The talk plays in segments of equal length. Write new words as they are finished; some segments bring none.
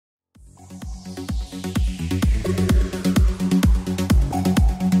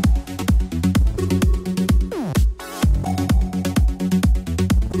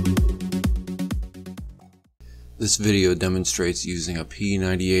This video demonstrates using a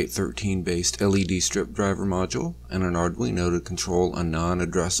P9813 based LED strip driver module and an Arduino to control a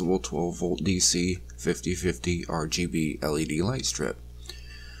non-addressable 12V DC 5050 RGB LED light strip.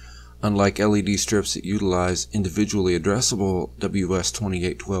 Unlike LED strips that utilize individually addressable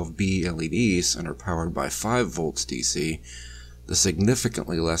WS2812B LEDs and are powered by 5V DC, the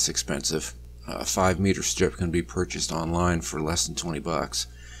significantly less expensive 5-meter strip can be purchased online for less than $20.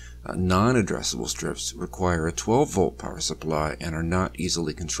 Non-addressable strips require a 12-volt power supply and are not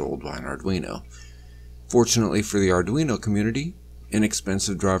easily controlled by an Arduino. Fortunately for the Arduino community,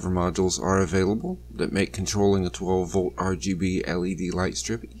 inexpensive driver modules are available that make controlling a 12-volt RGB LED light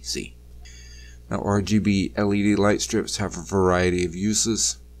strip easy. Now, RGB LED light strips have a variety of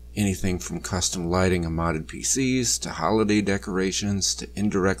uses, anything from custom lighting of modded PCs to holiday decorations to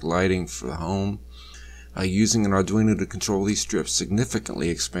indirect lighting for the home. Using an Arduino to control these strips significantly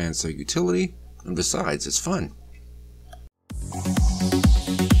expands their utility, and besides, it's fun.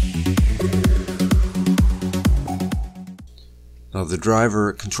 Now, the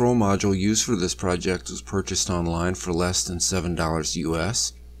driver control module used for this project was purchased online for less than $7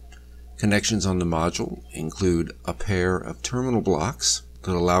 US. Connections on the module include a pair of terminal blocks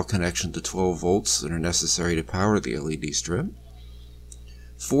that allow connection to 12 volts that are necessary to power the LED strip,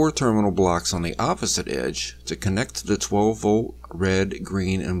 4 terminal blocks on the opposite edge to connect to the 12-volt red,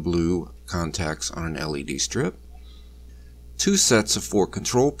 green, and blue contacts on an LED strip. 2 sets of 4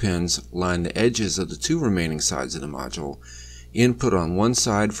 control pins line the edges of the 2 remaining sides of the module, input on one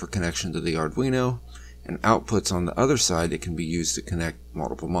side for connection to the Arduino, and outputs on the other side that can be used to connect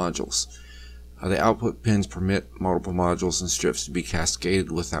multiple modules. The output pins permit multiple modules and strips to be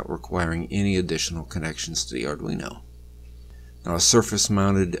cascaded without requiring any additional connections to the Arduino. Now, a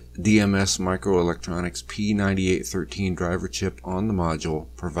surface-mounted DMS Microelectronics P9813 driver chip on the module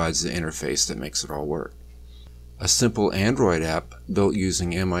provides the interface that makes it all work. A simple Android app built using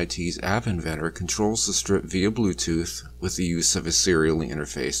MIT's App Inventor controls the strip via Bluetooth with the use of a serially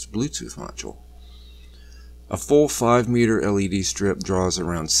interfaced Bluetooth module. A full 5-meter LED strip draws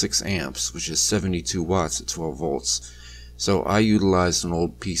around 6 amps, which is 72 watts at 12 volts, so I utilized an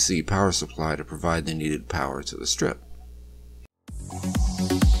old PC power supply to provide the needed power to the strip.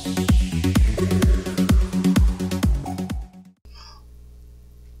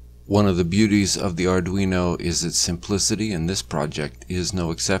 One of the beauties of the Arduino is its simplicity, and this project is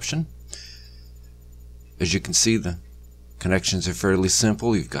no exception. As you can see, the connections are fairly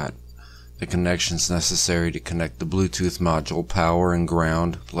simple. You've got the connections necessary to connect the Bluetooth module, power and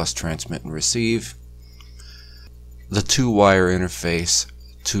ground, plus transmit and receive. The 2-wire interface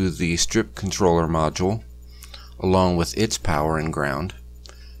to the strip controller module, along with its power and ground.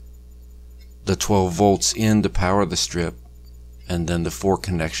 The 12 volts in to power the strip, and then the 4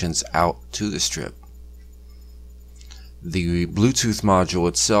 connections out to the strip. The Bluetooth module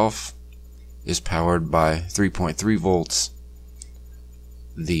itself is powered by 3.3 volts.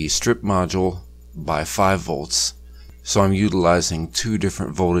 The strip module by 5 volts. So I'm utilizing 2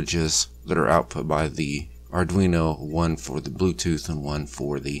 different voltages that are output by the Arduino, one for the Bluetooth and one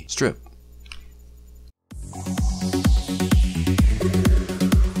for the strip.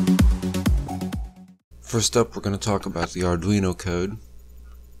 First up, we're going to talk about the Arduino code.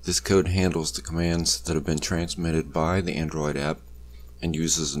 This code handles the commands that have been transmitted by the Android app and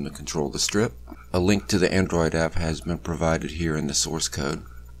uses them to control the strip. A link to the Android app has been provided here in the source code.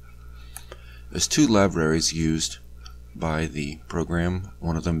 There's 2 libraries used by the program,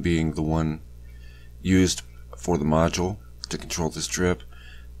 one of them being the one used for the module to control the strip,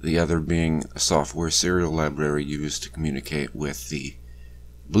 the other being a software serial library used to communicate with the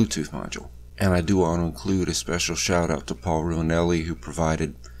Bluetooth module. And I do want to include a special shout out to Paul Ruinelli, who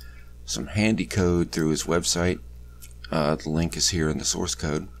provided some handy code through his website. The link is here in the source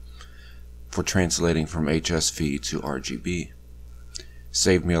code for translating from HSV to RGB.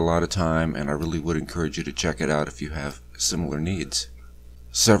 Saved me a lot of time, and I really would encourage you to check it out if you have similar needs.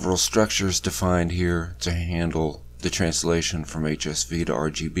 Several structures defined here to handle the translation from HSV to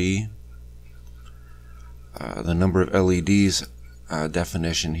RGB. The number of LEDs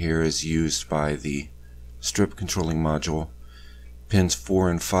definition here is used by the strip controlling module. Pins 4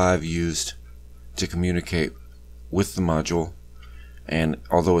 and 5 used to communicate with the module, and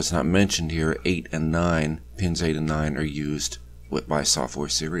although it's not mentioned here, 8 and 9, pins 8 and 9 are used by software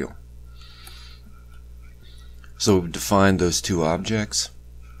serial. So we've defined those 2 objects.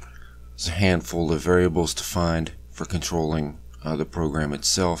 There's a handful of variables defined for controlling the program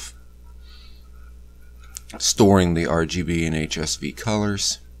itself, storing the RGB and HSV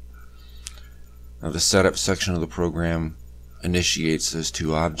colors. Now, the setup section of the program initiates those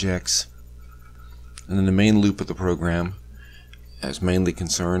 2 objects. And then the main loop of the program is mainly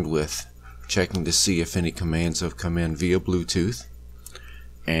concerned with checking to see if any commands have come in via Bluetooth,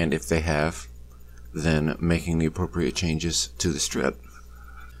 and if they have, then making the appropriate changes to the strip.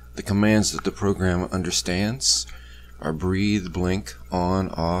 The commands that the program understands are breathe, blink, on,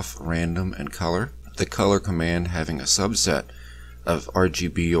 off, random, and color. The color command having a subset of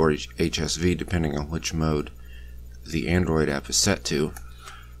RGB or HSV depending on which mode the Android app is set to,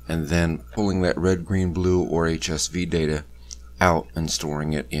 and then pulling that red, green, blue, or HSV data out and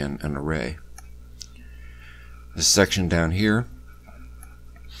storing it in an array. This section down here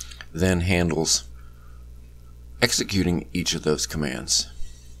then handles executing each of those commands.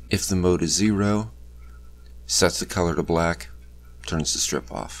 If the mode is 0, sets the color to black, turns the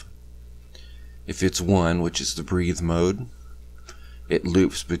strip off. If it's 1, which is the breathe mode, it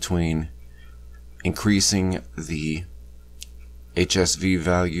loops between increasing the HSV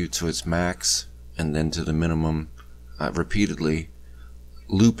value to its max and then to the minimum repeatedly,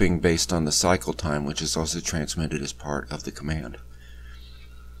 looping based on the cycle time, which is also transmitted as part of the command.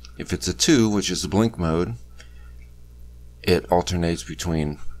 If it's a 2, which is the blink mode, it alternates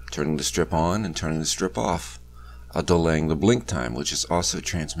between turning the strip on and turning the strip off, delaying the blink time, which is also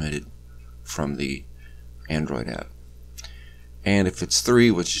transmitted from the Android app. And if it's 3,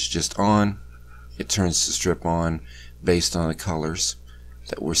 which is just on, it turns the strip on based on the colors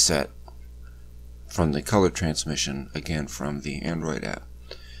that were set from the color transmission, again from the Android app.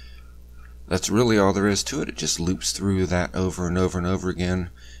 That's really all there is to it. It just loops through that over and over and over again,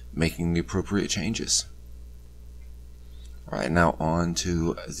 making the appropriate changes. Alright, now on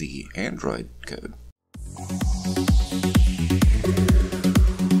to the Android code.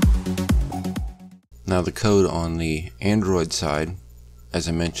 Now the code on the Android side, as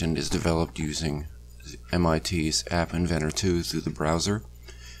I mentioned, is developed using MIT's App Inventor 2 through the browser.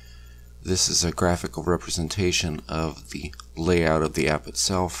 This is a graphical representation of the layout of the app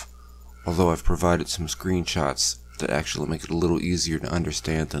itself, although I've provided some screenshots that actually make it a little easier to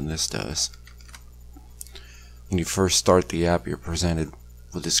understand than this does. When you first start the app, you're presented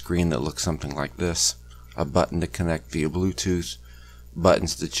with a screen that looks something like this: a button to connect via Bluetooth,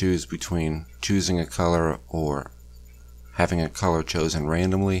 buttons to choose between choosing a color or having a color chosen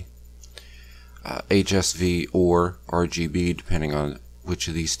randomly, HSV or RGB depending on which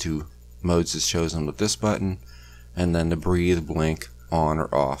of these two modes is chosen with this button, and then the breathe, blink, on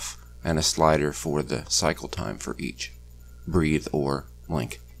or off, and a slider for the cycle time for each breathe or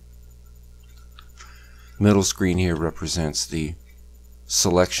blink. Middle screen here represents the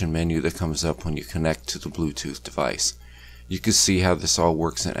selection menu that comes up when you connect to the Bluetooth device. You can see how this all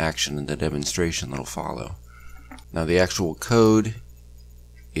works in action in the demonstration that'll follow. Now the actual code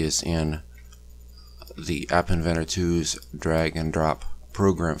is in the App Inventor 2's drag and drop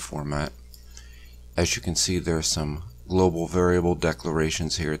program format. As you can see, there are some global variable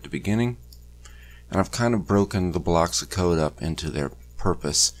declarations here at the beginning, and I've kind of broken the blocks of code up into their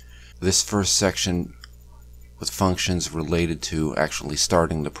purpose. This first section with functions related to actually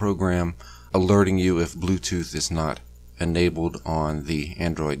starting the program, alerting you if Bluetooth is not enabled on the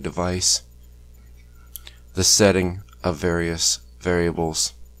Android device, the setting of various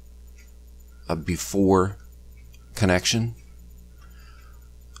variables before connection,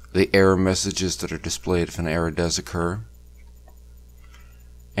 the error messages that are displayed if an error does occur,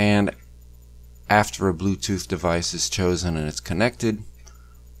 and after a Bluetooth device is chosen and it's connected,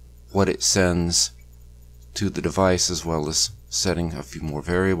 what it sends to the device, as well as setting a few more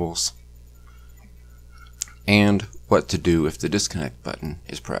variables, and what to do if the disconnect button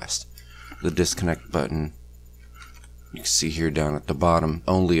is pressed. The disconnect button, you can see here down at the bottom,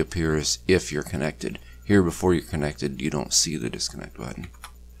 only appears if you're connected. Here, before you're connected, you don't see the disconnect button.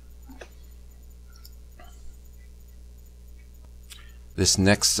 This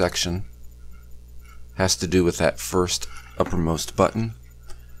next section has to do with that first uppermost button,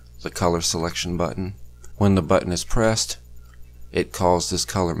 the color selection button. When the button is pressed, it calls this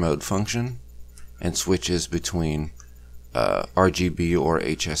color mode function and switches between RGB or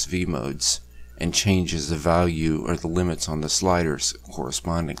HSV modes and changes the value or the limits on the sliders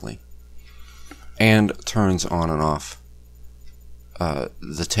correspondingly, and turns on and off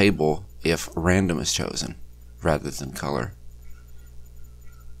the table if random is chosen rather than color.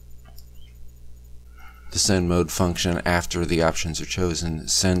 The send mode function, after the options are chosen,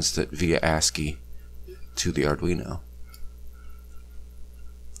 sends that via ASCII to the Arduino.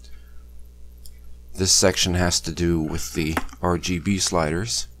 This section has to do with the RGB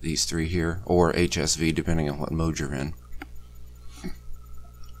sliders, these three here, or HSV depending on what mode you're in.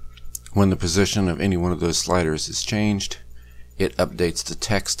 When the position of any one of those sliders is changed, it updates the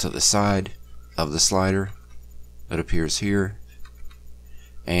text to the side of the slider that appears here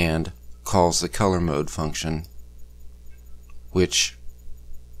and calls the color mode function, which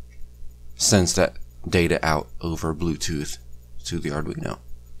sends that data out over Bluetooth to the Arduino.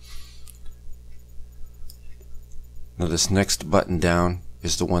 Now this next button down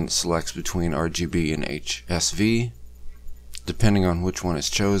is the one that selects between RGB and HSV. Depending on which one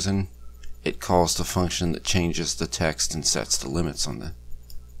is chosen, it calls the function that changes the text and sets the limits on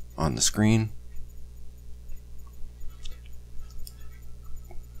the screen.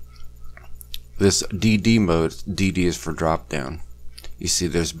 This DD mode, DD is for drop down. You see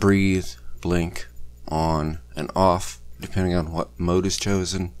there's breathe, blink, on, and off, depending on what mode is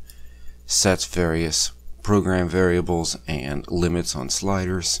chosen. Sets various program variables and limits on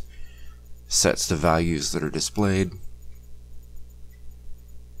sliders. Sets the values that are displayed.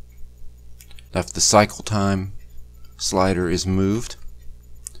 If the cycle time slider is moved,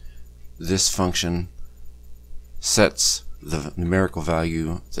 this function sets the numerical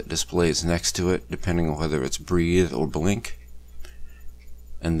value that displays next to it, depending on whether it's breathe or blink,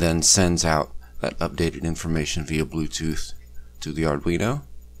 and then sends out that updated information via Bluetooth to the Arduino.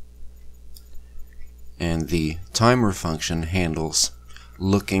 And the timer function handles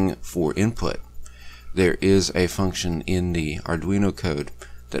looking for input. There is a function in the Arduino code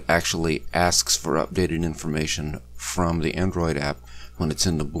that actually asks for updated information from the Android app when it's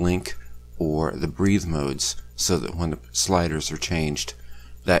in the blink or the breathe modes, so that when the sliders are changed,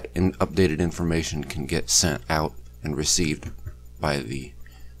 that updated information can get sent out and received by the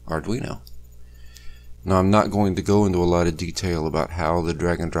Arduino. Now, I'm not going to go into a lot of detail about how the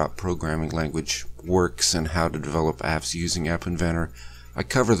drag and drop programming language works and how to develop apps using App Inventor. I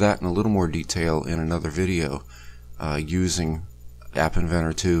cover that in a little more detail in another video using App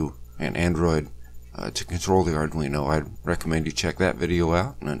Inventor 2 and Android to control the Arduino. I'd recommend you check that video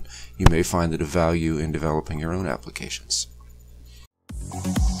out, and you may find it of value in developing your own applications.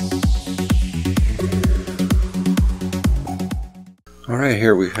 Alright,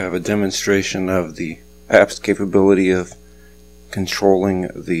 here we have a demonstration of the app's capability of controlling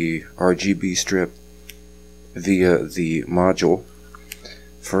the RGB strip via the module.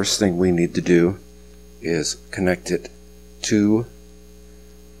 First thing we need to do is connect it to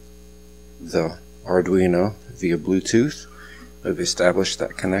the Arduino via Bluetooth. We've established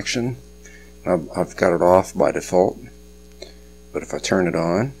that connection. I've got it off by default, but if I turn it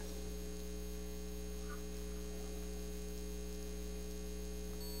on,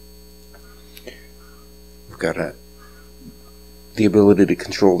 we've got the ability to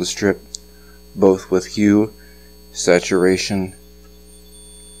control the strip both with hue, saturation,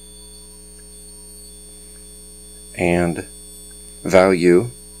 and value,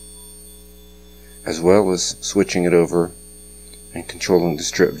 as well as switching it over and controlling the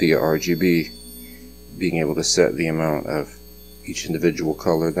strip via RGB, being able to set the amount of each individual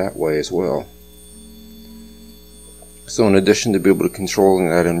color that way as well. So in addition to be able to controlling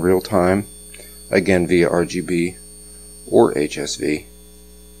that in real time, again via RGB or HSV,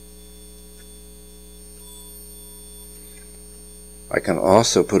 I can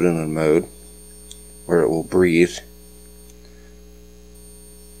also put it in a mode where it will breathe.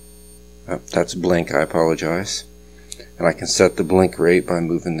 That's blink, I apologize. And I can set the blink rate by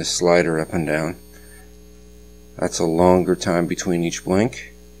moving the slider up and down. That's a longer time between each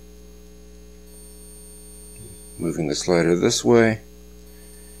blink. Moving the slider this way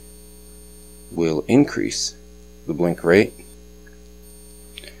will increase the blink rate.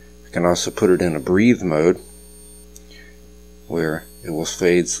 I can also put it in a breathe mode where it will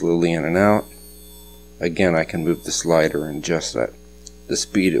fade slowly in and out. Again, I can move the slider and adjust the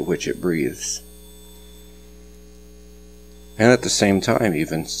speed at which it breathes. And at the same time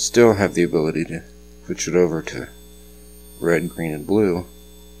even still have the ability to switch it over to red, green, and blue.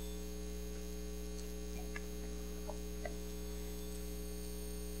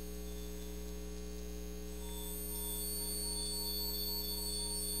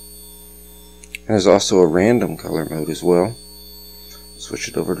 And there's also a random color mode as well. Switch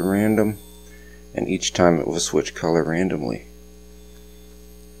it over to random, and each time it will switch color randomly.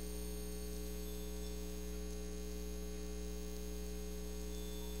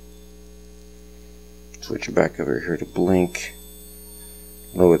 Switch it back over here to blink.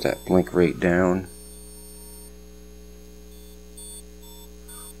 Lower that blink rate down.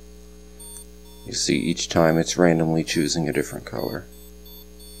 You see each time it's randomly choosing a different color.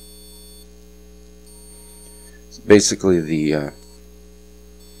 So basically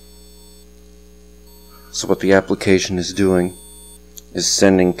so what the application is doing is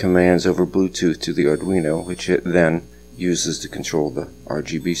sending commands over Bluetooth to the Arduino, which it then uses to control the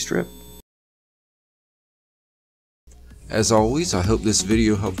RGB strip. As always, I hope this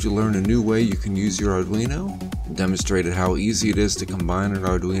video helped you learn a new way you can use your Arduino, and demonstrated how easy it is to combine an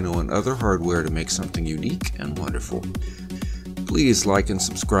Arduino and other hardware to make something unique and wonderful. Please like and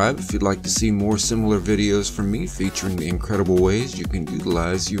subscribe if you'd like to see more similar videos from me featuring the incredible ways you can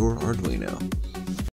utilize your Arduino.